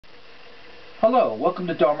Hello, welcome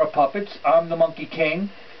to Dharma Puppets. I'm the Monkey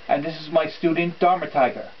King, and this is my student, Dharma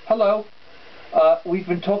Tiger. Hello. We've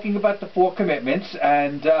been talking about the 4 commitments,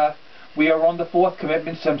 and we are on the 4th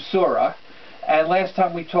commitment, Samsara. And last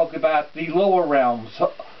time we talked about the lower realms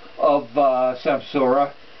of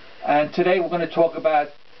Samsara, and today we're going to talk about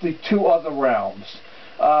the 2 other realms.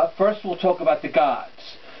 First we'll talk about the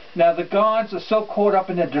gods. Now the gods are so caught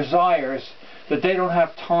up in their desires that they don't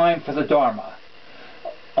have time for the Dharma.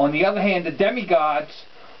 On the other hand, the demigods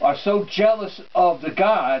are so jealous of the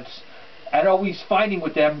gods and always fighting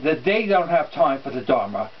with them that they don't have time for the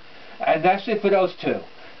Dharma. And that's it for those 2.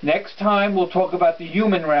 Next time we'll talk about the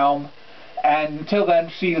human realm, and until then,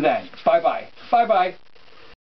 see you then. Bye-bye. Bye-bye.